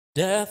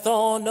Death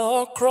on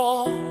a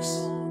cross,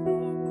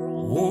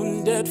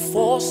 wounded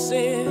for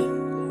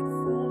sin.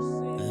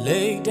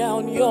 Lay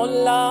down your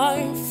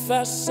life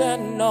as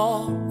an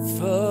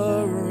offering.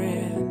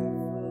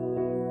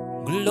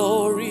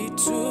 Glory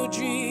to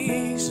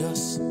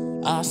Jesus,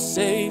 our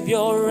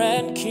Savior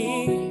and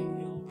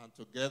King. And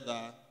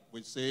together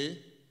we say,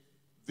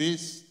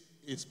 this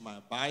is my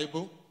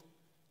Bible.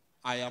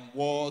 I am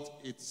what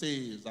it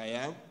says I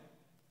am.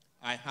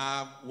 I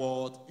have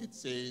what it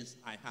says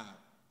I have.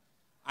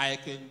 I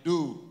can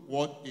do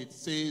what it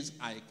says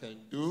I can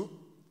do.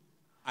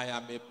 I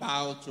am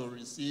about to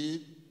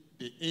receive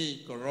the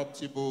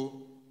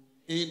incorruptible,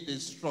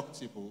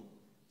 indestructible,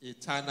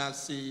 eternal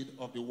seed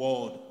of the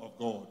Word of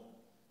God.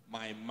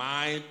 My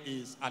mind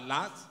is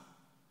alert.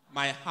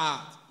 My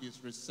heart is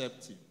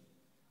receptive.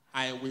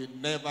 I will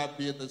never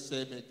be the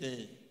same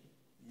again.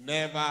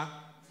 Never,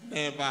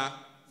 never,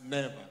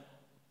 never.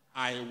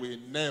 I will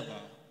never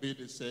be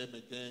the same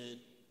again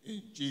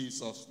in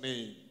Jesus'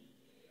 name.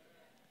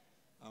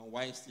 And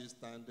while still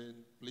standing,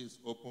 please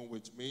open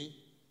with me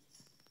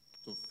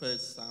to 1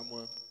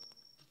 Samuel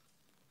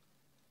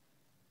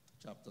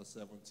chapter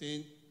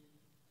 17.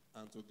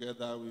 And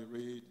together we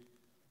read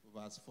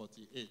verse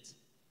 48.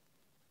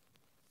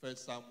 1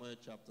 Samuel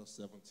chapter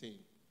 17.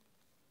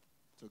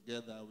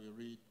 Together we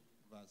read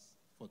verse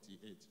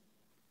 48.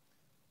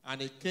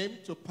 And it came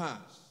to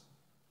pass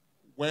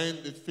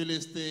when the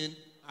Philistine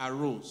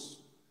arose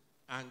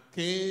and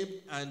came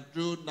and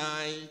drew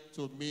nigh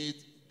to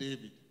meet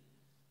David,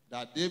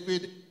 that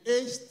David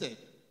hasted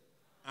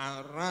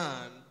and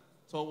ran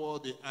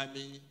toward the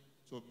army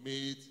to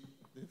meet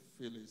the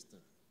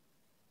Philistine.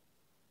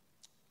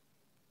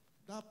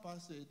 That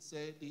passage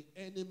said the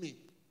enemy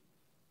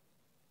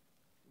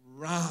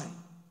ran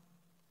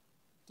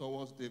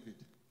towards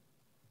David.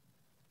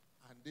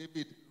 And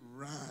David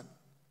ran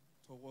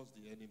towards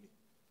the enemy.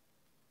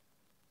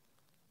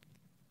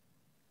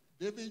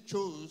 David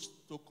chose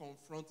to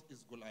confront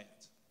his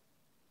Goliath.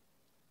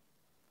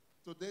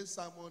 Today's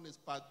sermon is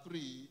part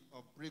 3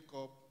 of Break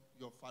Up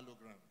Your Fallow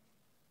Ground.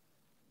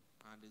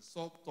 And the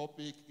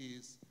subtopic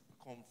is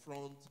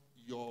Confront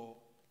Your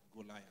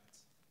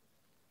Goliath.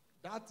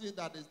 That thing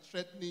that is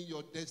threatening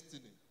your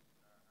destiny.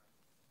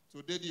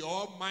 Today the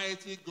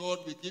Almighty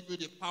God will give you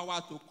the power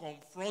to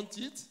confront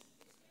it,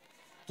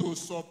 to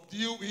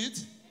subdue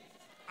it,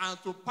 and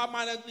to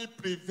permanently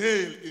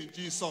prevail in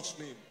Jesus'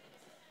 name.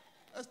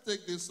 Let's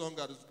take this song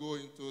that is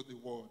going to the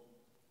world.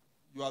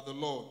 You are the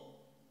Lord.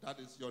 That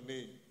is your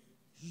name.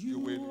 You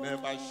will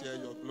never share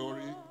your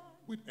glory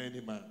with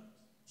any man.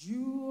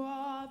 You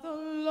are the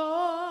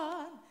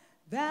Lord,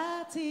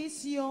 that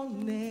is your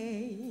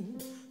name.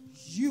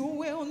 You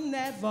will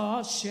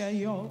never share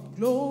your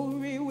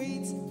glory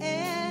with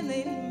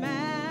any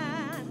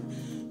man.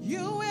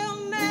 You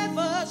will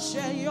never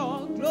share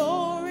your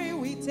glory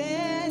with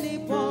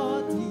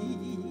anybody.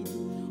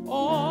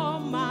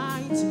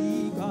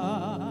 Almighty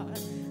God,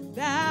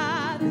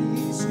 that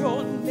is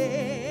your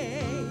name.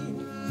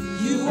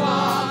 You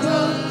are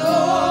the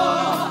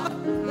Lord,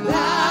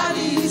 that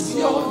is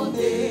your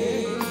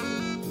name.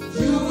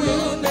 You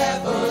will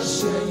never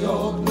share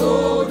your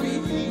glory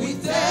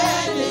with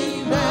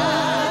any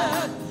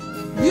man.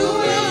 You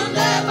will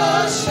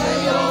never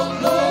share your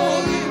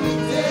glory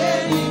with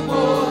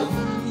anybody.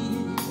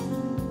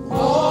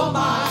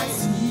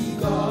 Almighty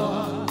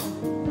God,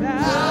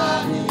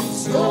 that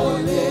is your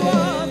name. You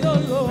are the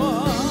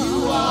Lord.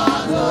 You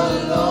are the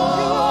Lord.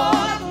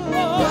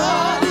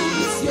 That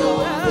is your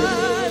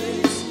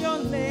name. You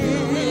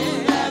will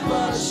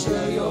never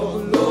share your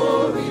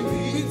glory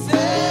with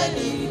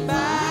any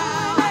man.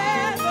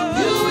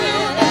 You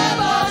will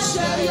never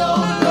share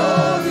your glory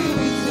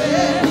with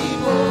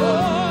anyone.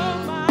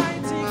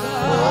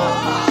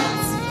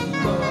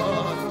 Almighty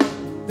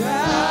God,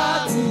 that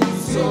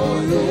is your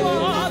name. You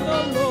are the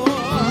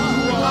Lord.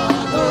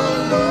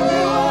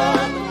 You are the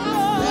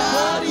Lord.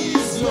 That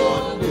is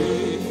your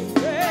name.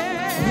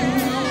 You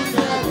will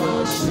never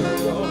share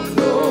your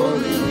glory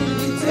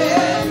with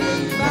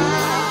any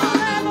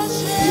man.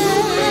 You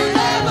will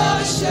never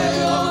share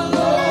your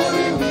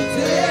glory with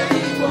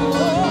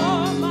anyone.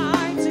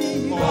 Almighty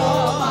God,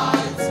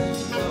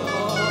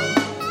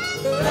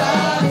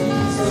 that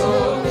is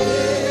your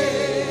name.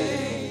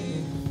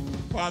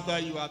 Father,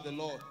 you are the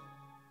Lord.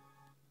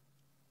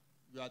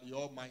 You are the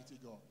Almighty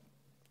God.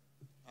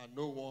 And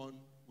no one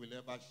will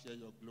ever share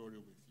your glory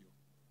with you.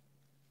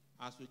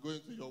 As we go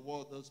into your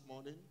word this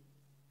morning,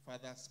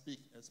 Father, speak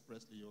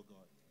expressly, O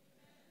God.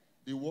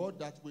 The word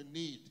that we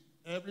need,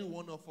 every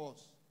one of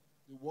us,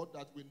 the word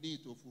that we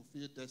need to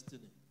fulfill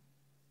destiny,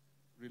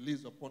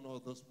 release upon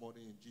us this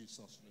morning in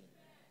Jesus' name.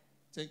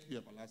 Thank you,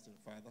 everlasting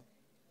Father.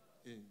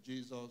 In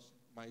Jesus'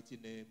 mighty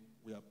name,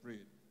 we are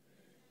praying.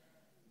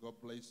 God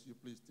bless you.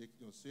 Please take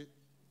your seat.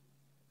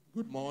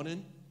 Good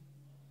morning.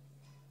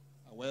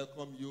 I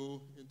welcome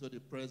you into the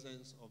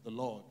presence of the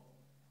Lord.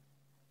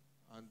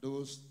 And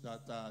those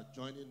that are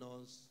joining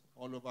us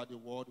all over the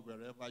world,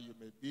 wherever you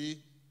may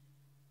be,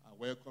 I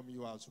welcome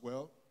you as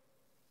well.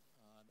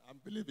 And I'm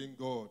believing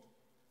God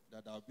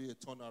that there will be a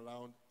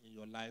turnaround in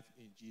your life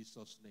in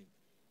Jesus' name.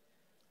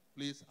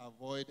 Please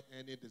avoid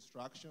any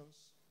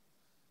distractions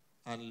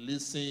and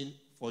listen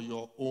for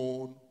your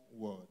own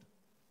word.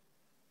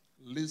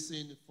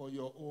 Listen for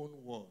your own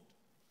word.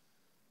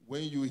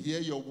 When you hear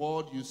your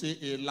word, you say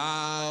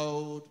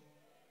aloud.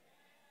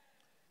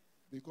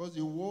 Because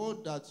the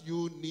word that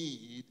you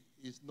need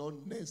is not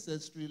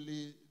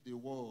necessarily the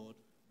word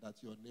that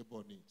your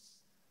neighbor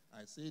needs.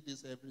 I say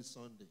this every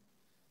Sunday,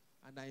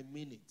 and I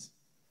mean it.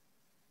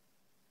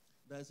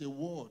 There's a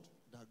word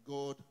that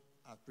God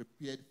has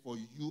prepared for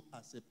you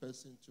as a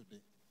person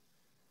today.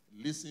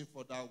 Listen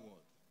for that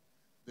word.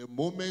 The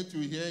moment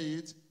you hear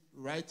it,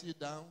 write it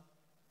down,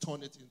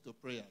 turn it into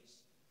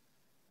prayers.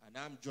 And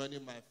I'm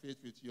joining my faith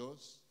with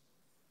yours.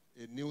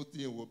 A new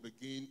thing will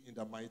begin in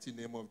the mighty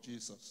name of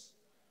Jesus.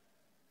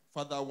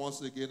 Father,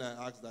 once again,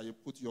 I ask that you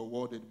put your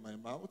word in my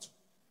mouth,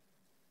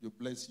 you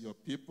bless your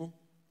people,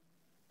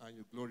 and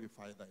you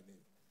glorify thy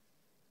name.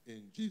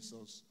 In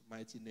Jesus'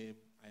 mighty name,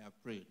 I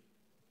have prayed.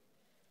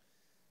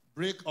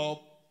 Break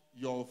up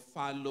your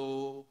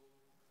fallow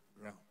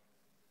ground.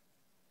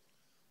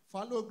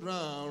 Fallow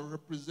ground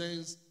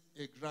represents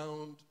a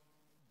ground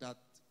that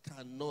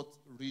cannot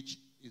reach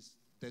its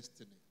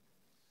destiny,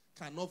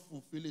 cannot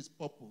fulfill its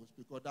purpose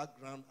because that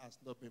ground has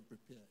not been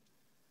prepared.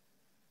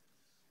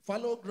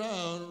 Fallow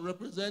ground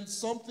represents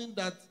something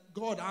that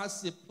God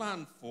has a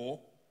plan for,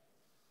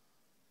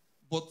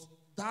 but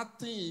that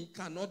thing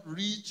cannot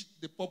reach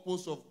the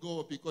purpose of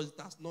God because it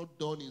has not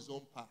done its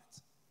own part.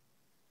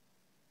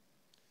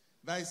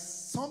 There is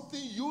something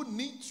you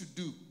need to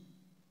do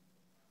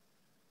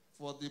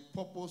for the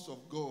purpose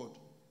of God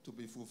to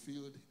be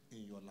fulfilled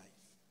in your life.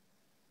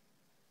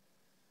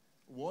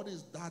 What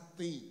is that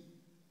thing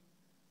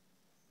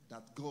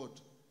that God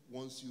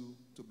wants you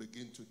to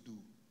begin to do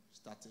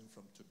starting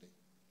from today?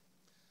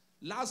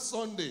 Last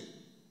Sunday,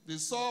 the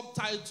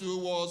subtitle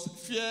was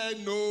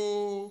Fear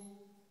No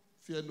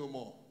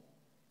More.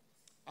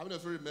 How many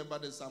of you remember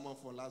the sermon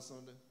for last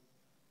Sunday?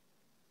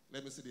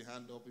 Let me see the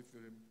hand up if you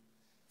remember.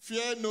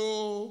 Fear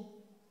no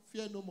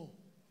more.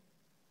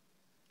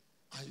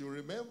 And you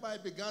remember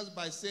it begins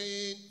by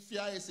saying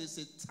fear is a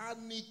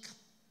satanic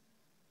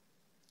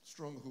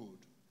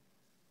stronghold.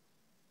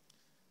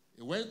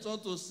 It went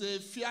on to say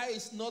fear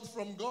is not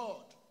from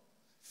God.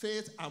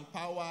 Faith and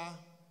power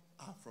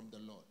are from the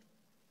Lord.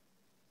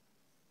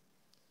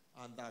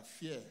 And that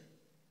fear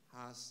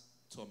has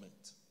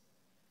torment.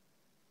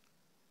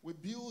 We're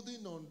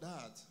building on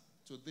that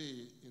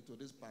today into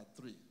this part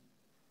 3.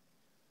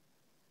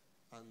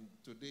 And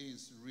today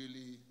is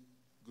really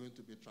going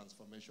to be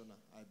transformational,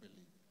 I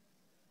believe.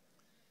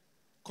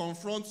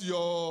 Confront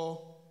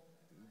your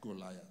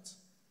Goliath.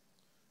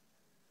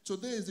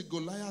 Today is the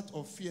Goliath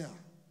of fear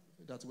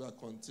that we are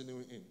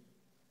continuing in.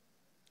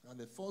 And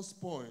the first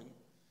point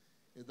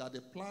is that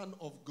the plan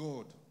of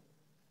God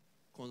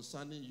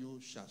concerning you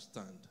shall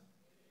stand.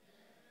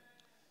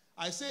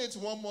 I say it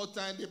one more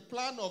time. The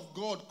plan of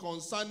God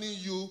concerning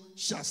you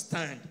shall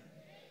stand.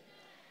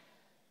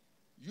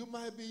 You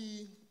might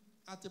be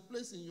at a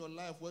place in your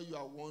life where you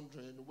are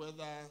wondering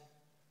whether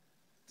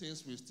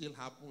things will still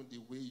happen the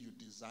way you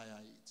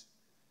desire it.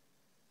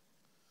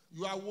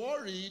 You are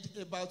worried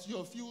about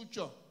your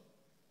future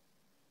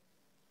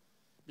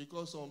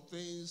because some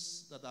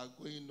things that are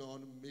going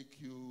on make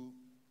you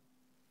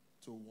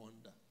to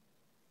wonder.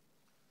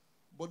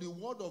 But the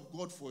word of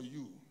God for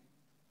you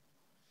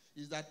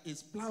is that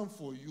his plan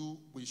for you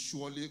will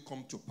surely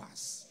come to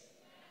pass.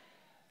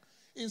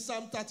 In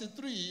Psalm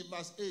 33,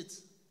 verse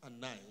 8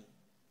 and 9,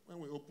 when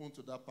we open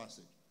to that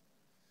passage,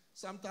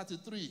 Psalm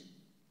 33,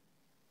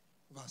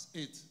 verse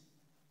 8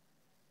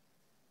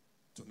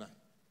 to 9. It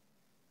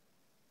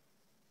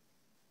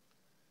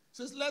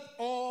says, let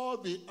all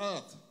the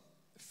earth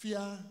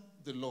fear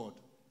the Lord.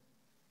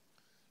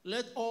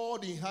 Let all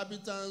the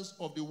inhabitants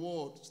of the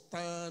world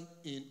stand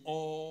in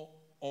awe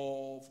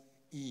of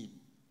him.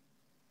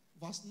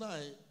 Verse 9,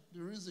 the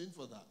reason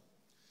for that.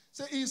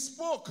 Say, he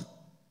spoke,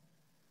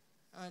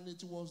 and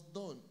it was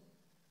done.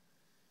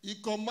 He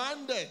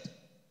commanded,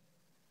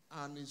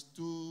 and he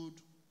stood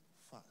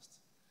fast.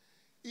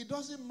 It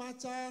doesn't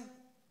matter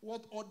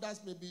what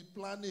others may be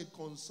planning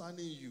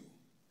concerning you.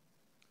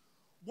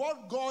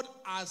 What God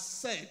has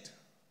said,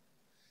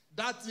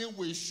 that thing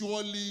will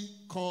surely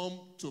come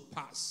to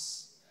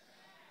pass.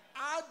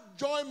 I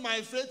join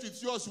my faith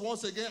with yours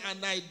once again,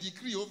 and I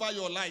decree over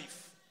your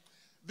life.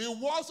 The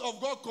words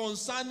of God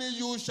concerning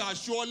you shall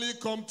surely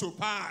come to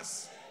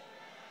pass.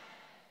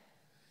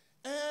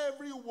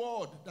 Every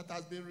word that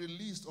has been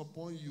released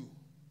upon you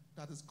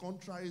that is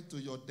contrary to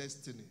your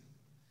destiny,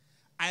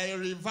 I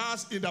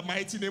reverse in the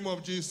mighty name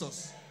of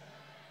Jesus.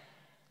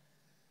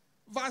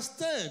 Verse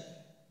 10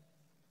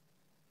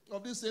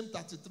 of this same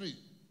 33.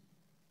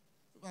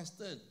 Verse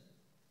 10.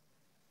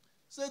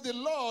 Say, the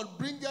Lord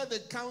bringeth the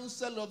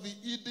counsel of the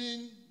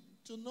hidden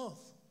to naught.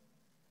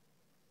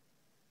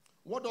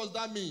 What does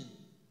that mean?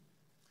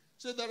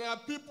 Say, there are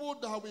people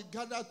that will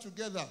gather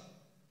together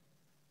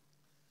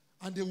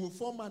and they will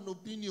form an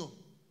opinion.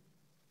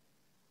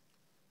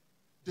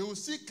 They will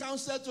seek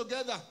counsel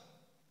together.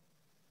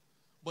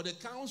 But a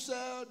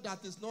counsel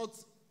that is not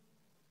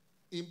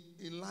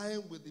in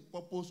line with the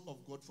purpose of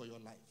God for your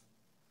life.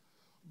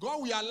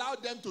 God will allow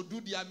them to do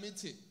their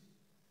meeting.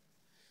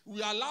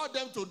 We allow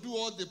them to do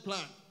all the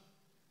plan.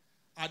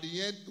 At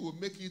the end, it will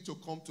make it to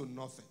come to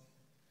nothing.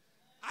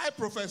 I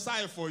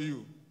prophesy for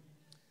you,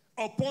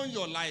 upon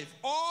your life,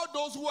 all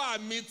those who are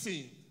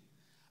meeting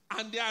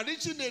and they are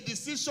reaching a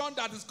decision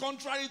that is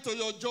contrary to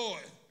your joy,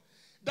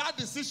 that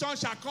decision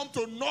shall come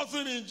to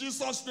nothing in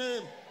Jesus'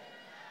 name.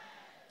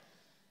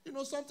 You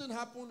know, something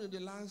happened in the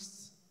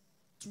last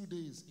 2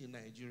 days in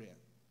Nigeria.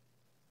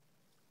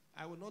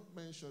 I will not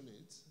mention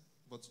it,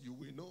 but you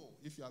will know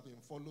if you have been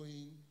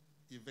following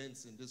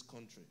events in this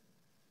country.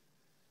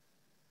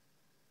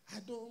 I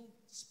don't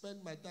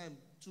spend my time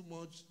too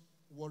much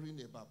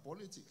worrying about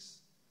politics.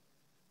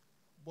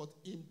 But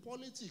in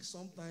politics,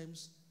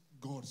 sometimes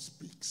God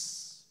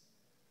speaks.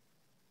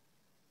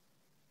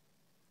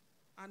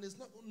 And it's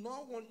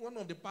not one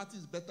of the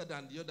parties better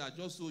than the other,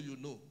 just so you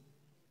know.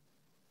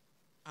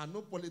 And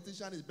no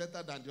politician is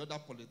better than the other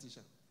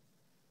politician.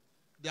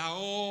 They are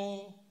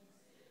all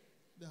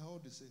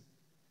the same.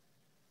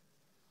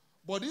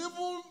 But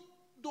even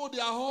though they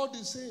are all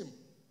the same,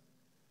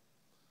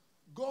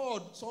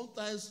 God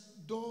sometimes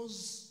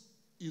does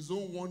his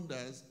own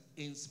wonders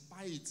in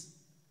spite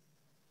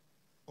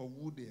of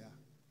who they are.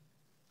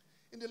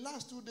 In the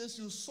last 2 days,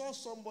 you saw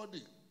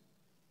somebody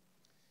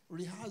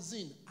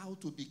rehearsing how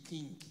to be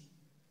king.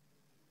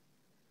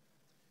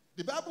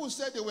 The Bible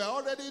said they were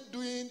already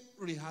doing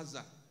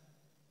rehearsal.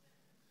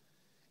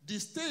 The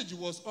stage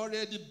was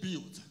already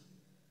built.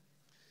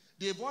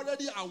 They've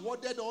already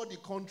awarded all the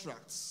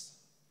contracts.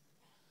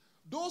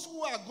 Those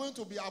who are going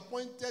to be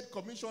appointed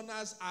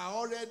commissioners are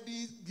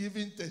already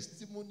giving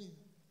testimony.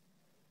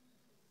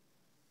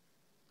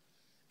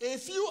 A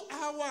few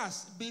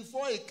hours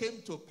before it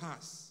came to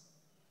pass,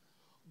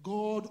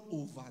 God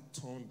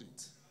overturned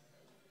it.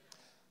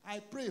 I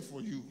pray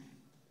for you.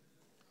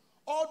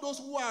 All those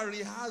who are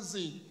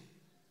rehearsing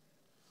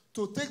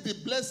to take the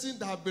blessing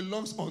that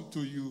belongs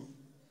unto you,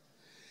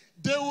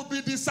 they will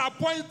be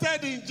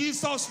disappointed in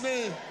Jesus'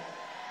 name.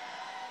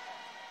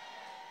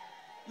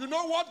 You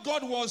know what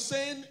God was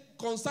saying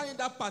concerning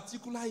that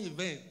particular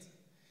event?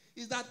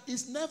 Is that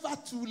it's never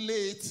too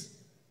late.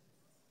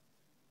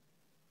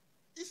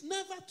 It's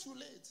never too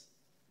late.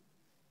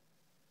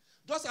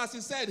 Just as he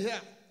said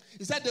here,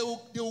 he said they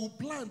will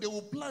plan.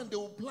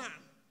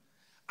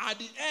 At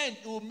the end,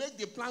 it will make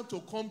the plan to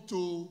come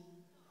to.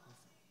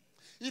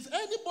 If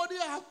anybody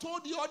had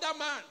told the other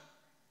man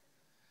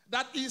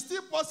that it's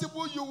still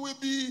possible you will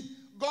be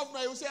governor,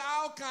 he will say,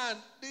 how can?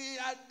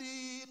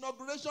 The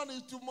inauguration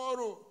is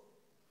tomorrow.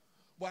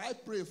 But I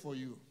pray for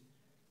you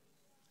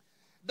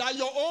that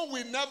your own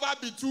will never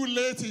be too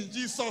late in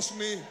Jesus'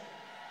 name.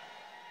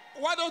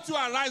 Why don't you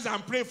arise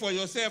and pray for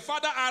yourself?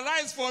 Father,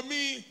 arise for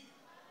me.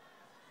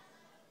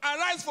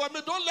 Arise for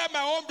me. Don't let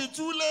my own be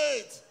too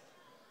late.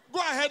 Go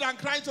ahead and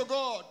cry to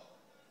God.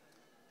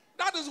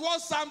 That is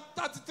what Psalm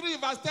 33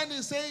 verse 10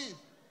 is saying.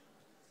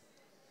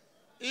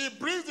 He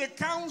brings the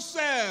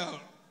counsel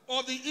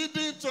of the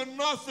hidden to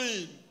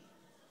nothing.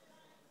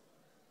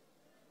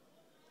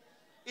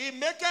 He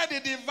maketh the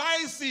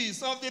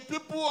devices of the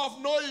people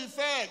of no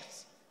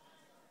effect.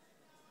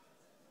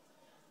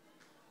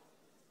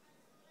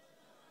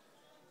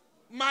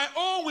 My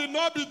own will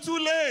not be too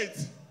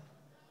late.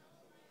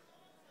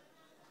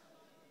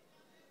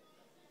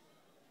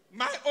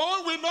 My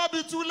own will not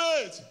be too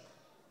late.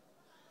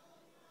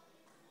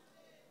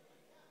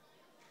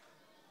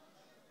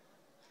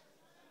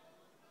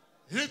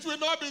 It will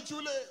not be too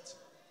late.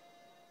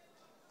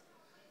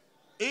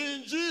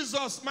 In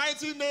Jesus'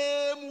 mighty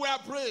name we are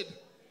prayed.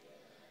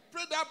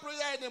 Pray that prayer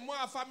in a more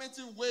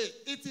affirmative way.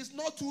 It is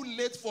not too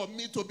late for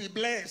me to be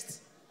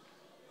blessed.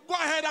 Go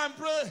ahead and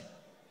pray.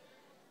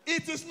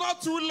 It is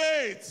not too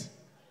late.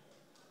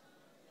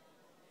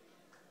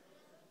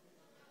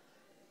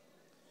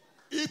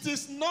 It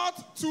is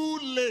not too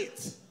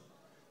late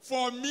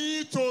for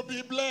me to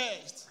be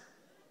blessed.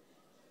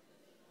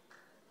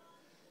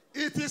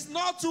 It is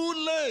not too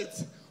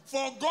late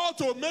for God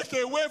to make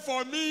a way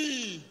for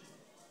me.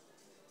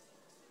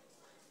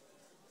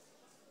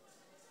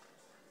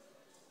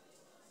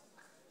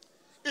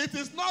 It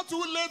is not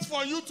too late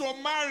for you to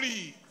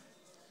marry.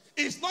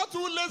 It's not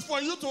too late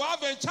for you to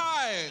have a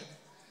child.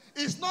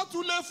 It's not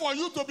too late for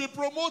you to be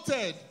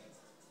promoted.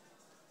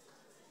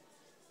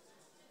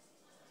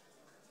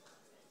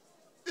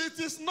 It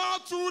is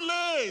not too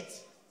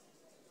late.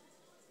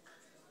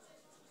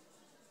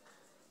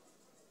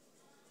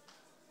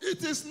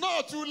 It is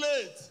not too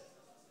late.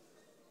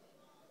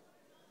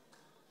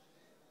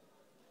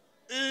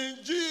 In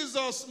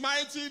Jesus'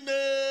 mighty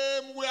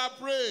name we are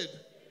prayed.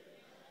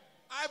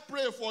 I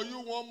pray for you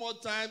one more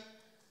time.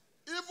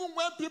 Even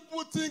when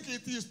people think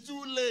it is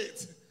too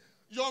late,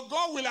 your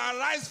God will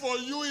arise for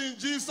you in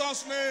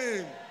Jesus'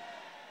 name.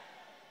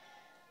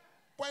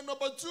 Point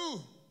number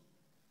 2.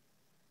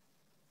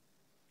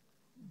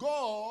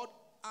 God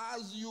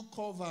has you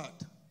covered.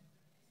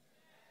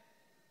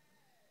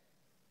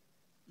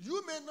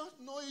 You may not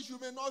know it, you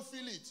may not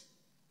feel it.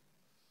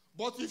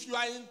 But if you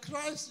are in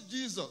Christ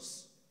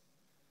Jesus,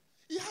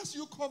 he has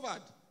you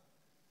covered.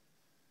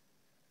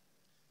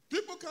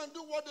 People can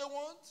do what they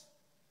want,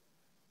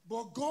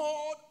 but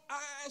God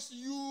has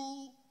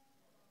you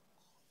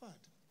covered.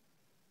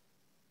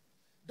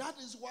 That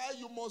is why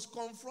you must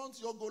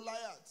confront your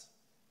Goliath.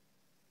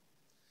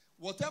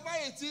 Whatever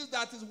it is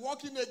that is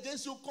working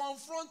against you,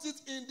 confront it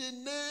in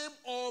the name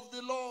of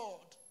the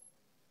Lord.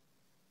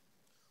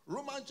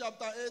 Romans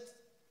chapter 8,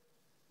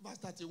 verse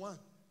 31.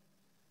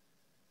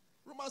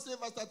 Romans 8,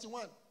 verse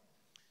 31.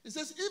 It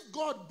says, if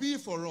God be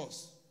for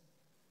us,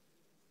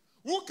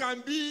 who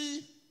can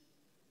be?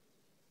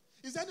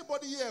 Is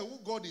anybody here who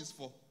God is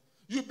for?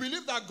 You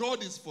believe that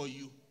God is for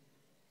you.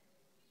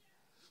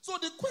 So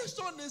the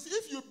question is,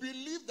 if you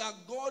believe that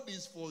God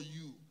is for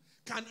you,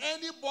 can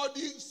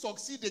anybody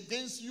succeed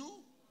against you?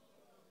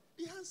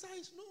 The answer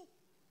is no.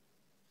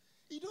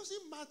 It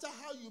doesn't matter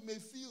how you may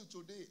feel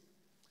today.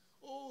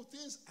 Oh,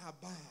 things are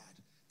bad.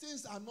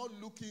 Things are not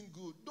looking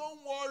good. Don't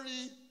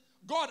worry.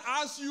 God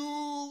has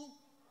you.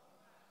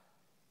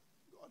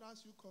 God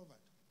has you covered.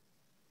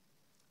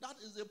 That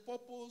is the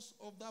purpose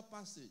of that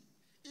passage.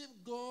 If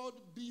God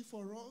be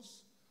for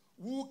us,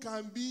 who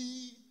can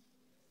be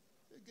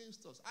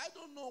against us? I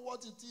don't know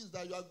what it is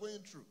that you are going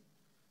through.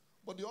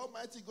 But the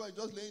Almighty God is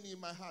just laying in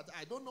my heart.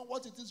 I don't know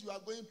what it is you are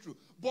going through.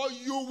 But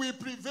you will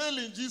prevail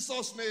in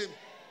Jesus' name.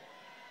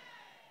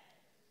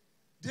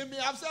 They may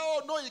have said,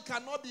 oh no, it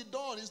cannot be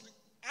done.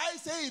 I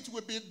say it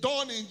will be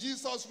done in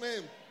Jesus'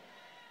 name.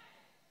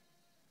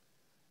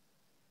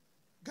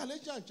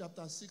 Galatians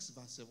chapter 6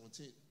 verse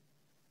 17.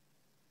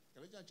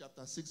 Galatians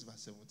chapter 6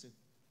 verse 17.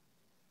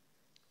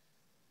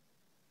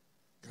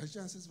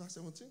 Galatians 6 verse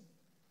 17.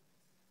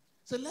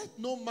 Say, let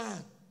no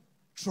man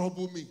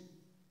trouble me.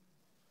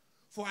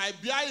 For I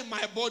bear in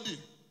my body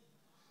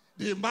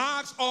the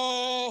marks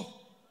of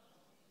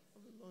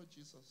the Lord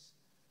Jesus.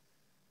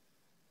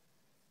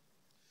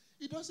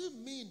 It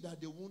doesn't mean that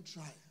they won't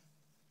try.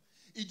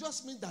 It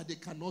just means that they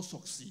cannot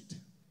succeed.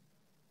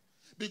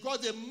 Because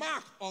the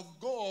mark of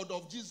God,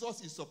 of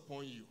Jesus, is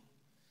upon you.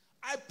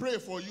 I pray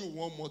for you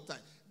one more time.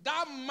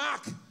 That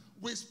mark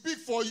will speak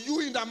for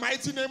you in the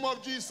mighty name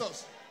of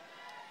Jesus.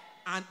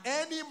 And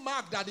any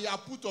mark that they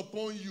have put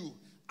upon you,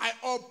 I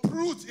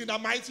uproot in the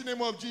mighty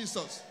name of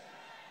Jesus.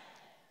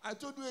 I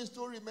told you a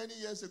story many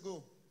years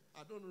ago.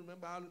 I don't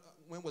remember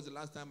when was the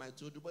last time I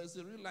told you, but it's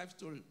a real life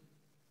story.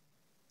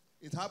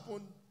 It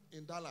happened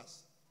in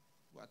Dallas.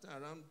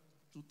 Around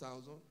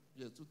 2000,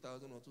 yes,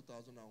 2000 or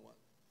 2001.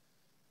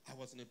 I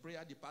was in a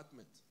prayer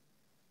department.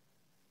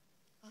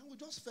 And we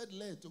just felt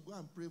led to go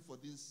and pray for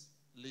this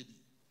lady.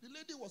 The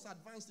lady was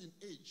advanced in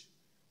age.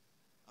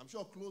 I'm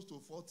sure close to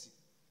 40.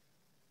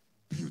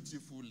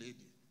 Beautiful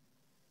lady.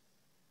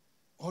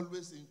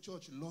 Always in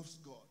church, loves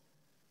God,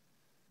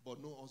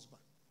 but no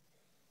husband.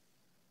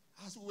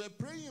 As we were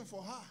praying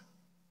for her,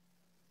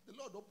 the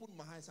Lord opened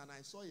my eyes and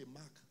I saw a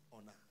mark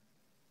on her.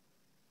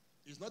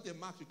 It's not a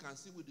mark you can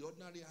see with the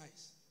ordinary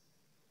eyes.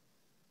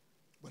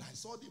 But I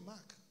saw the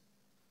mark.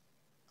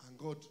 And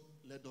God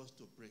led us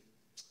to pray.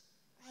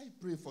 I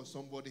pray for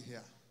somebody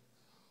here.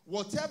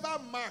 Whatever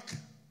mark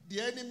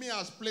the enemy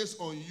has placed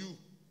on you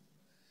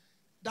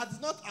that is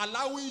not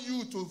allowing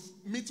you to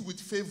meet with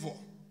favor,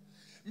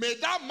 may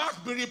that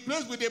mark be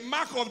replaced with the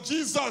mark of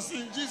Jesus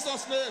in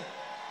Jesus' name.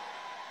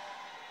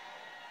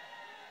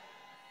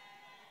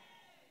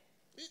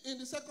 In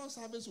the second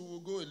service, we will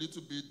go a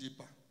little bit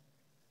deeper.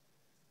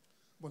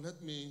 But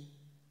let me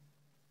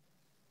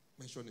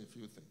mention a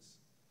few things.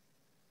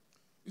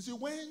 You see,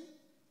 when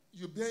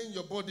you bear in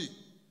your body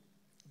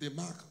the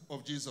mark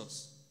of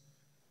Jesus,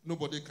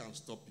 nobody can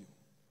stop you.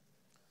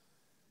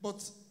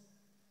 But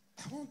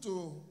I want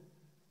to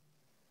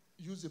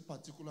use a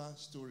particular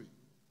story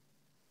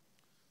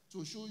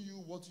to show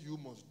you what you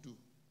must do.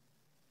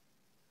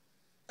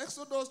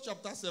 Exodus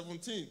chapter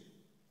 17,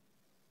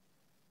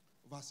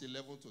 verse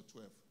 11 to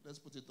 12. Let's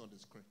put it on the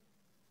screen.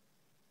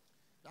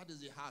 That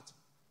is the heart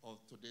of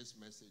today's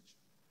message.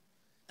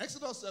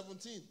 Exodus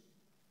 17,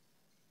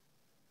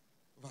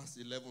 verse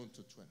 11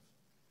 to 12.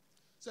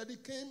 Said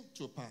it came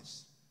to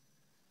pass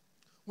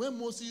when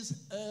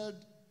Moses held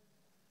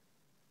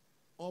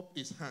up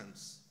his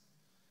hands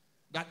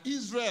that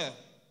Israel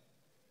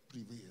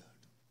prevailed.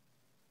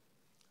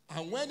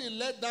 And when he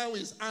let down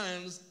his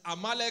hands,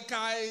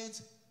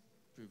 Amalekites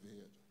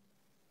prevailed.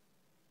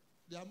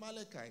 The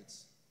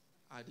Amalekites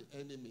are the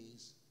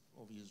enemies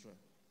of Israel.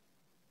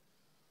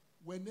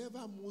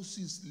 Whenever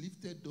Moses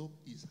lifted up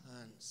his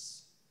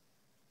hands,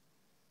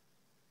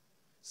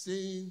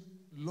 saying,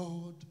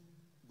 Lord,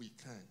 we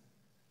can,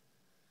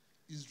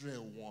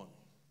 Israel won.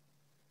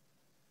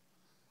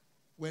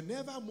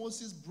 Whenever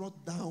Moses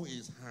brought down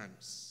his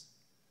hands,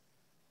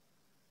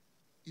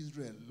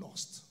 Israel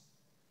lost.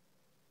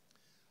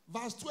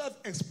 Verse 12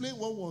 explained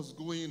what was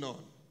going on.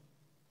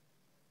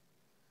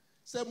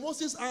 Said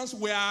Moses' hands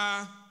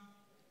were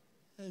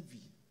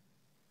heavy.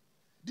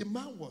 The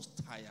man was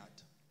tired.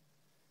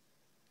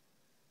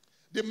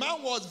 The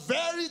man was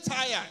very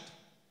tired.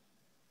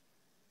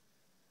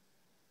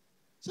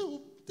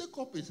 So take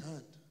up his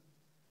hand.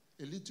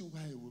 a little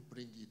while he will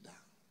bring it down.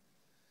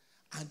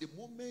 And the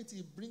moment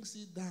he brings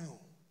it down,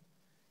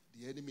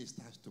 the enemy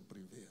starts to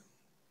prevail.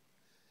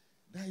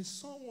 There is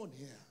someone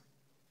here.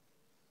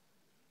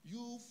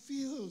 You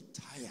feel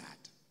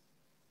tired.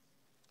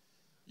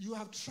 You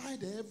have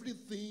tried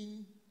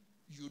everything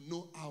you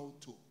know how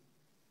to.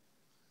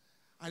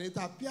 And it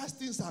appears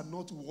things are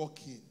not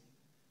working.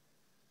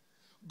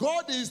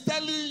 God is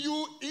telling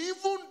you,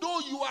 even though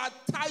you are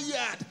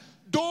tired,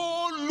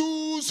 don't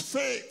lose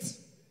faith.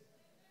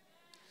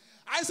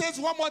 I said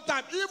it one more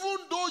time, even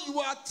though you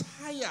are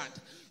tired,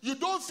 you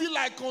don't feel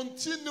like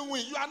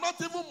continuing, you are not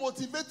even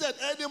motivated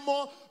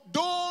anymore,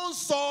 don't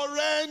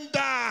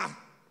surrender.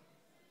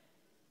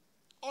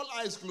 All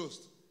eyes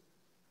closed.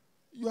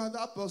 You are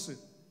that person.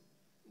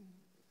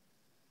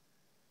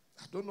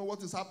 I don't know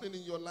what is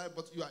happening in your life,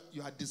 but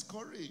you are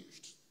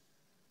discouraged.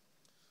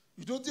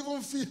 You don't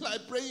even feel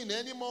like praying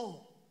anymore.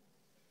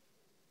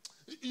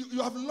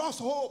 You have lost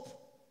hope.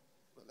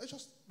 Let's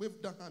just wave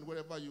that hand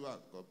wherever you are.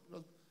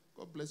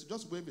 God bless you.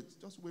 Just wave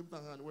it. Just wave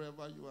that hand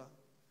wherever you are.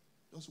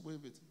 Just wave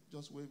it.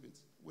 Just wave it.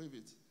 Wave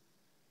it.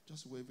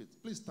 Just wave it.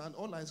 Please stand.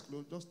 All eyes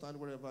closed. Just stand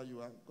wherever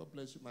you are. God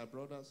bless you, my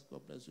brothers.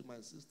 God bless you,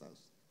 my sisters.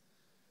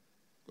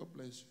 God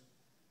bless you.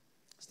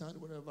 Stand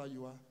wherever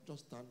you are.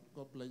 Just stand.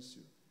 God bless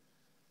you.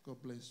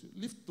 God bless you.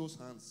 Lift those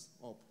hands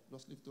up.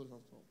 Just lift those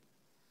hands up.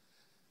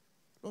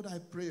 Lord, I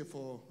pray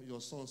for your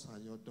sons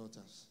and your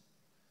daughters.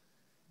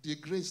 The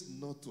grace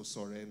not to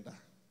surrender.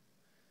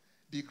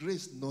 The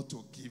grace not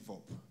to give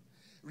up.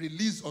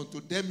 Release unto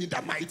them in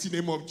the mighty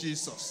name of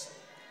Jesus.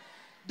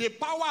 The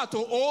power to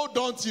hold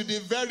on to the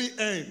very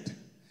end.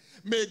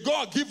 May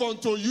God give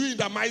unto you in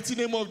the mighty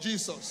name of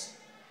Jesus.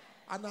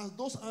 And as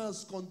those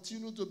hands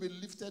continue to be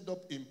lifted up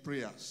in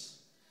prayers,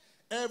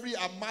 every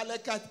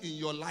Amalekite in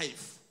your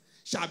life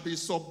shall be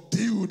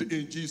subdued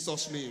in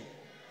Jesus' name.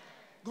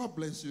 God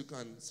bless you. You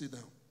can sit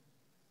down.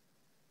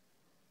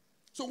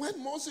 So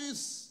when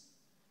Moses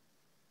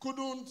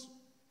couldn't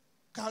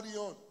carry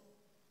on,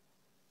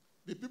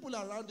 the people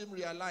around him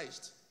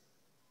realized,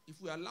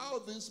 if we allow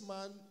this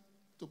man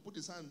to put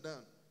his hand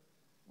down,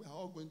 we are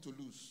all going to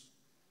lose.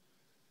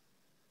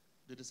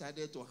 They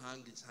decided to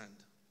hang his hand.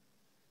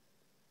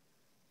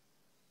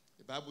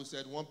 The Bible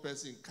said one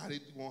person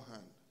carried one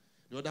hand,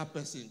 the other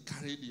person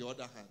carried the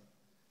other hand.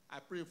 I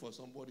pray for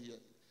somebody here.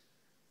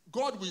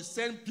 God will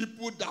send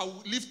people that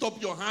will lift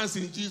up your hands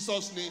in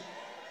Jesus' name.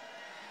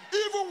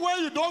 Even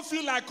when you don't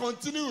feel like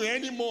continuing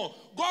anymore,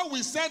 God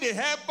will send a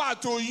helper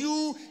to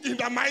you in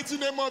the mighty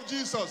name of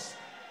Jesus.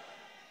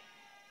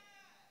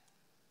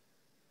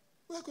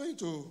 We are going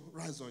to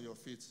rise on your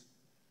feet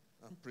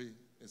and pray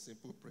a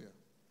simple prayer.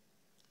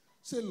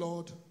 Say,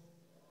 Lord,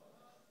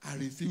 I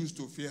refuse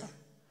to fear.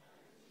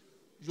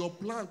 Your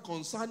plan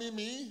concerning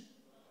me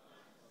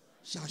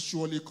shall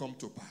surely come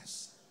to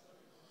pass.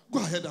 Go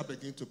ahead and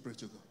begin to pray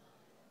to God.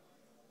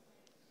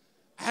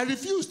 I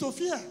refuse to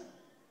fear.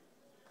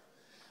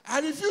 I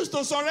refuse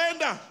to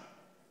surrender.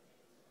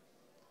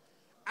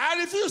 I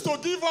refuse to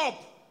give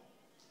up.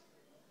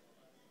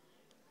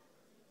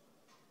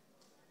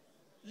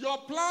 Your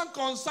plan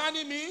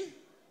concerning me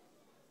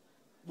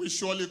will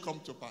surely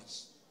come to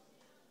pass.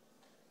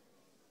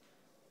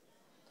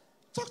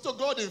 Talk to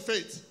God in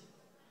faith.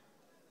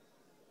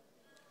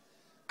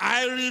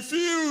 I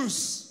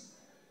refuse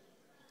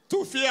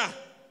to fear.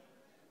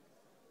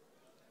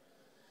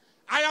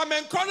 I am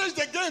encouraged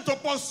again to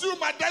pursue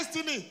my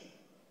destiny.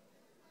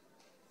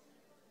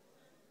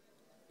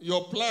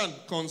 Your plan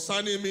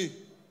concerning me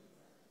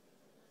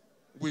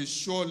will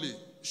surely,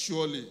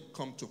 surely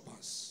come to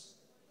pass.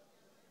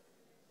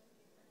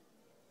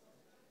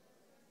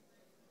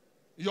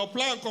 Your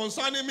plan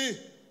concerning me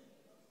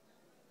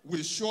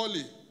will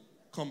surely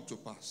come to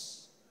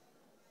pass.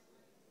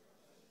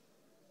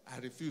 I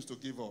refuse to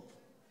give up.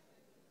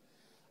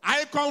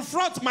 I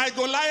confront my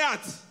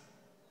Goliath.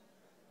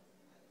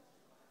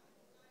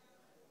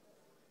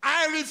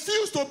 I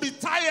refuse to be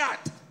tired.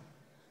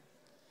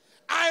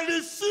 I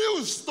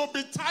refuse to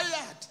be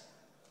tired.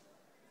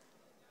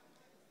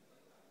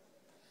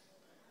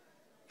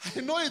 I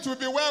know it will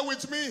be well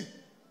with me.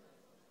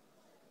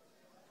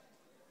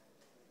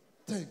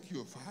 Thank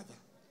you, Father.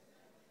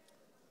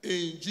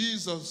 In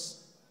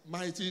Jesus'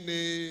 mighty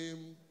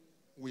name,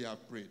 we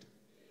have prayed.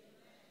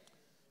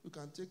 You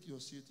can take your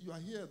seat. You are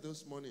here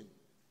this morning.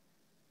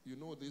 You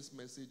know this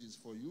message is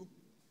for you.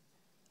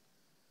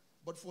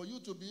 But for you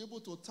to be able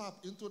to tap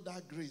into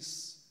that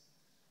grace,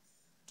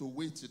 to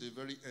wait to the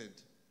very end,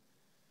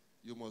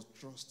 you must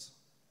trust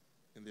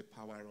in the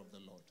power of the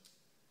Lord.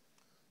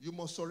 You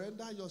must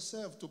surrender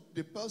yourself to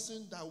the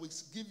person that will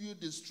give you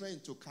the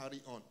strength to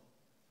carry on.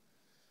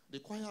 The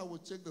choir will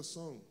take the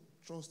song,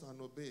 Trust and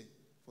Obey,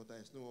 for there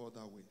is no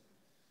other way.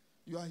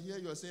 You are here,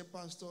 you are saying,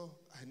 Pastor,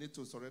 I need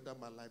to surrender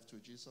my life to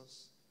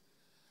Jesus.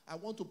 I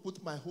want to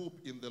put my hope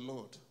in the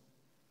Lord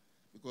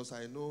because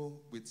I know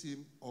with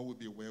him all will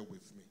be well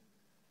with me.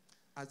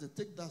 As they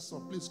take that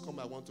song, please come,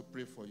 I want to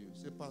pray for you.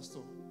 Say, Pastor,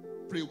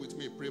 pray with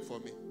me, pray for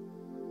me.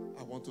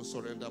 I want to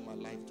surrender my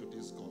life to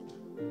this God.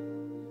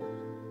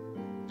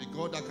 The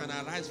God that can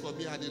arise for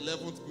me at the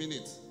 11th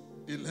minute,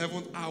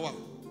 11th hour,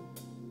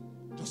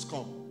 just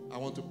come. I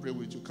want to pray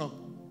with you. Come.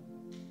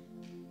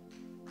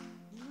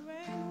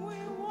 When we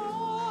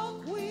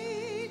walk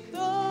with the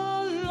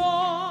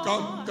Lord,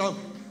 Come.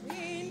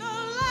 in the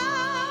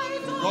light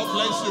God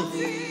bless you. of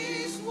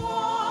His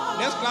word,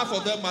 Let's clap for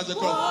them as they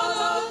come.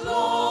 all the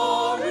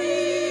glory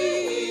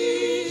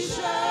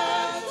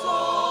sheds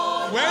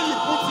on When you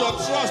put your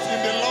trust in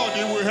the Lord,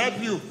 He will help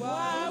you.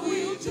 what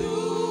we do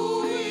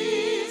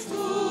His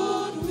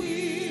good will.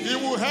 He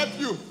will help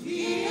you.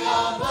 He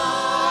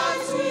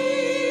abides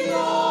with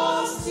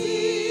us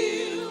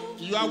till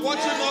You are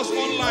watching us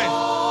online.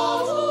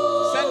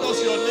 Send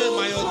us your name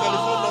and your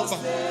telephone number.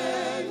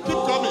 Keep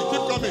coming.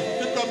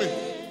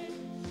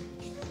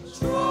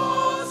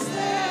 trust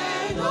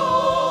and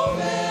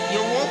obey.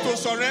 You want to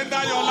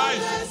surrender your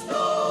life. There's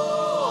no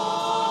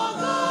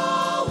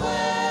other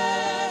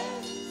way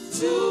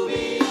to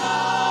be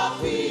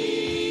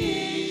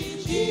happy in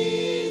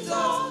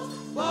Jesus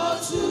but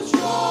to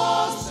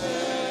trust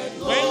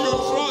and When you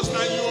trust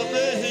and you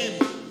obey Him,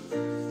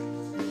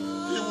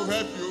 He will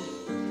help you.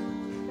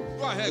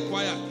 Go ahead,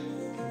 choir.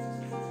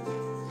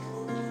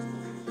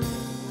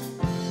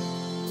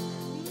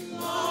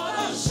 not a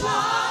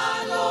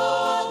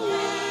shadow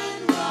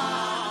can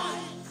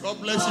rise. God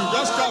bless you.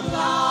 Just come.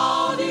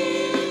 Lord,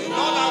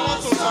 I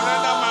want to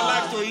surrender my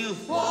life to you.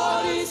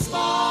 What is my I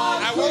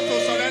want to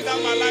surrender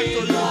my life to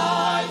you.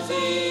 drives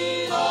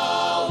it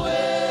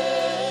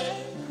away?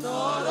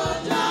 Not a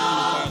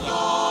doubt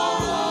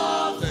or a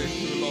Thank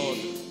you, Lord.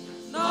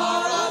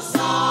 nor a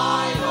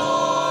sign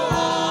or a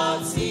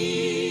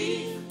tear.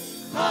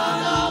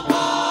 And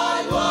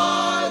abide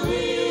while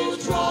we'll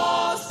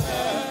trust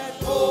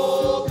and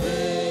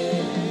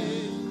obey.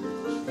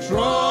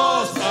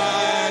 Trust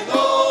and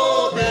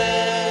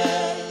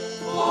obey.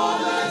 For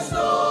there's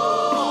no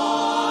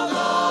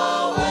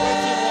other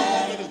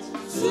way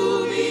to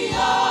be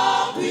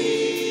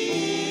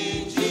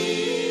happy in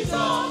Jesus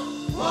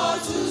but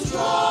to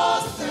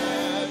trust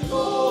and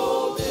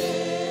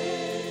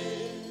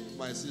obey.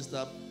 My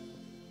sister,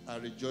 I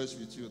rejoice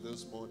with you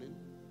this morning.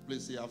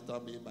 Please say after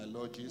me, my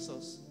Lord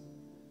Jesus,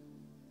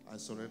 I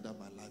surrender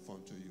my life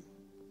unto you.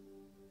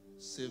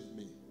 Save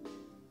me.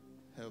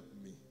 Help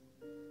me.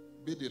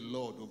 Be the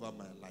Lord over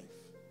my life.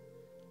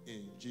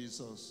 In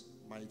Jesus'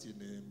 mighty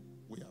name,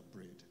 we have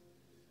prayed.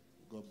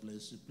 God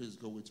bless you. Please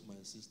go with my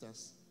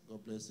sisters.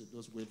 God bless you.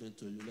 Those waving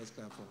to you, let's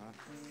clap for her.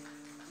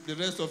 The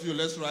rest of you,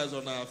 let's rise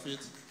on our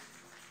feet.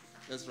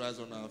 Let's rise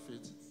on our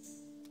feet.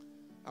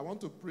 I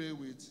want to pray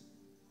with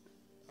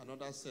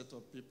another set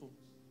of people.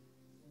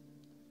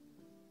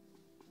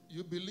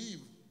 You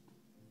believe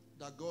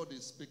that God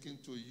is speaking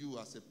to you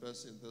as a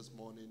person this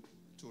morning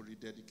to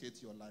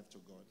rededicate your life to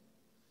God.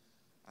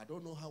 I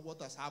don't know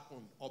what has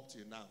happened up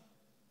till now,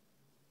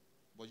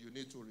 but you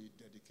need to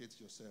rededicate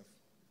yourself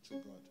to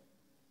God.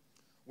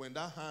 When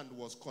that hand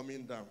was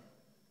coming down,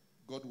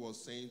 God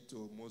was saying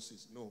to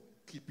Moses, no,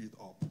 keep it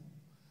up.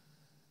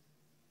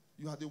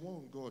 You are the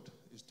one God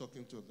is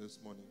talking to this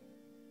morning.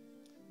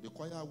 The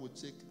choir will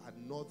take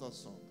another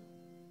song.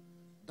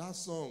 That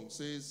song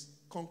says,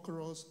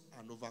 conquerors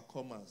and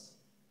overcomers,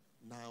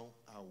 now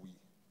are we.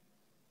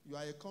 You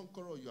are a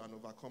conqueror, you are an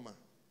overcomer.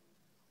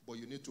 But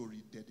you need to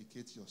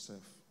rededicate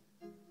yourself.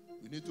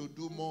 You need to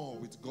do more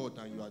with God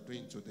than you are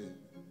doing today.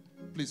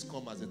 Please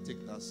come as I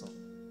take that song.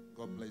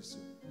 God bless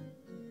you.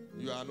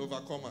 You are an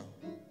overcomer.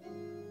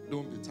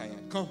 Don't be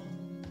tired. Come.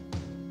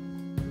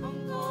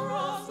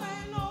 Conquerors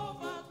and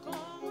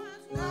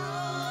overcomers,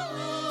 now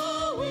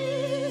are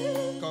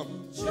we.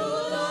 Come. Through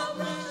the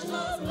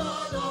precious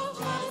blood of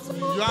Christ, we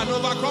You are an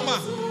overcomer.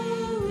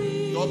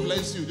 God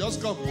bless you.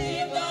 Just come.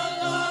 leave the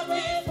Lord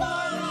before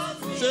us.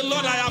 Say,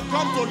 Lord, I have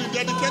come to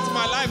rededicate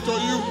my life to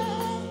you.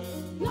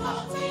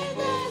 Nothing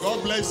is God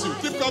bless you.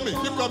 Keep coming.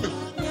 Keep coming.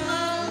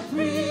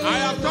 free. I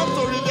have come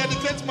to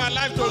rededicate my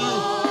life to you.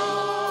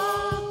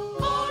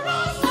 For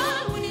us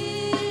and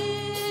we,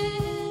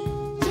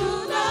 to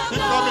the Keep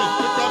coming.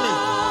 Keep coming.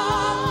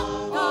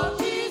 blood of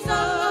Jesus. I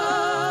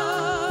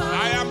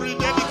am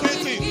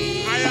rededicating.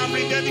 I am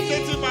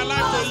rededicating my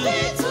life to you.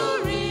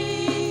 Victory.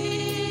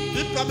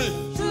 Keep coming.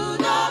 To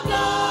the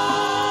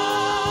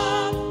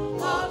blood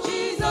of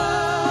Jesus.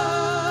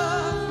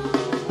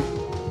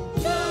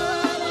 The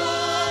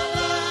blood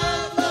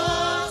of the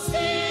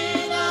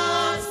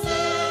sinners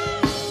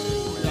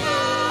saved,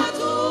 yet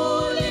who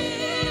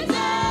lives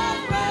and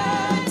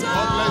reigns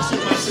God bless you,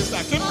 my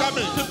sister. Keep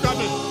coming. Keep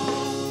coming.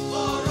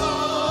 for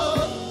all.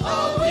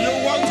 You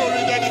want to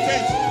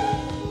rededicate.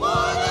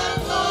 More than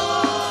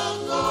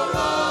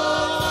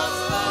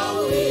conquerors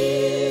are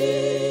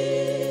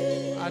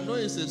we. I know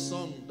it's a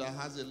song that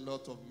has a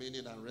lot of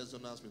meaning and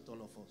resonance with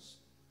all of us.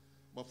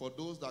 But for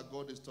those that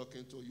God is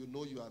talking to, you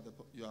know you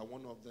are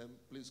one of them.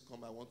 Please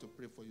come. I want to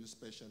pray for you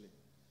specially.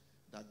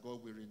 That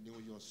God will renew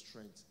your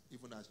strength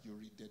even as you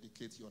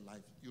rededicate your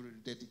life. You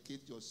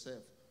rededicate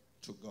yourself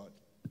to God.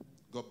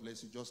 God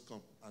bless you. Just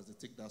come as they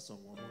take that song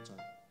one more time.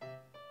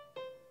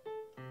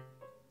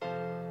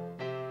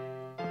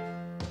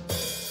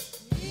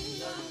 In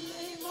the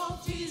name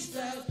of Jesus,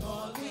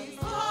 God, we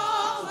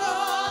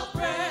offer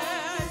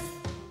prayer.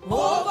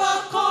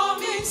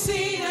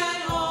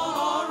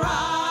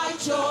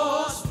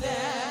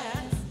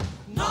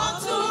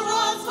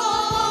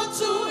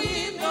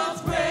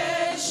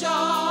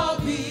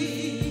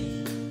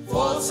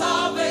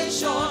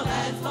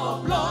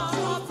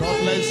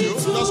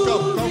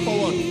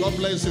 God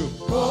bless you.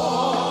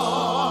 Conquerors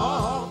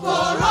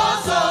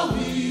are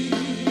we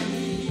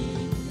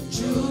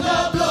through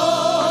the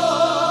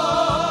blood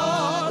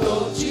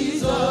of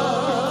Jesus.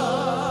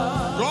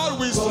 God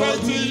will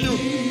strengthen you.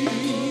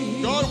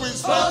 God will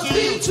strengthen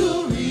you.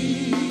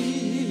 Victory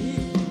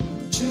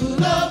through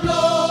the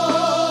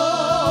blood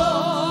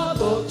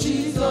of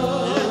Jesus.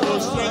 He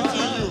will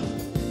strengthen you.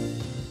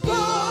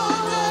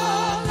 God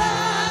will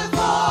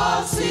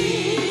never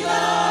see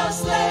the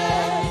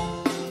slave,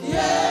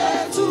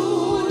 yet to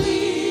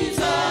live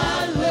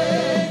and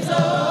raise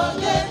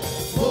again.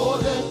 For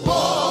the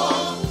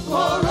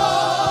conquerors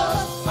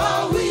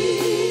are we.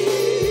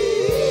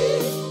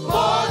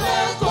 For the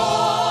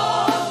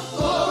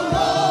conquerors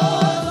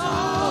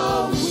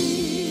are we.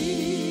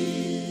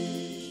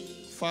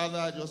 Father,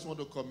 I just want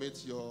to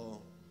commit your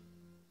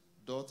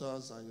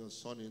daughters and your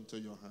son into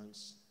your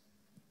hands.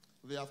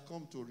 They have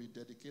come to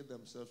rededicate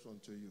themselves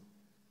unto you.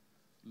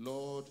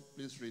 Lord,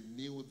 please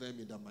renew them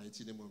in the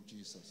mighty name of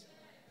Jesus.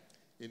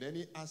 In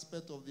any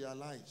aspect of their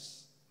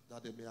lives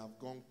that they may have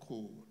gone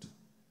cold,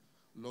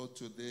 Lord,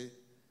 today,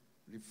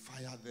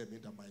 refire them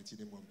in the mighty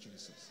name of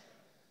Jesus.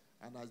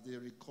 And as they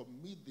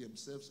recommit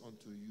themselves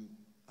unto you,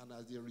 and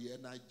as they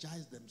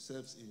re-energize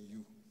themselves in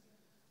you,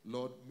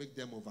 Lord, make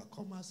them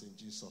overcomers in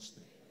Jesus'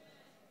 name.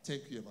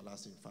 Thank you,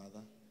 everlasting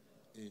Father.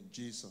 In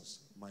Jesus'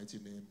 mighty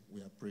name we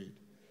have prayed.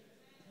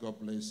 God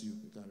bless you.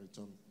 You can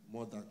return.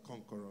 More than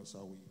conquerors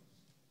are we.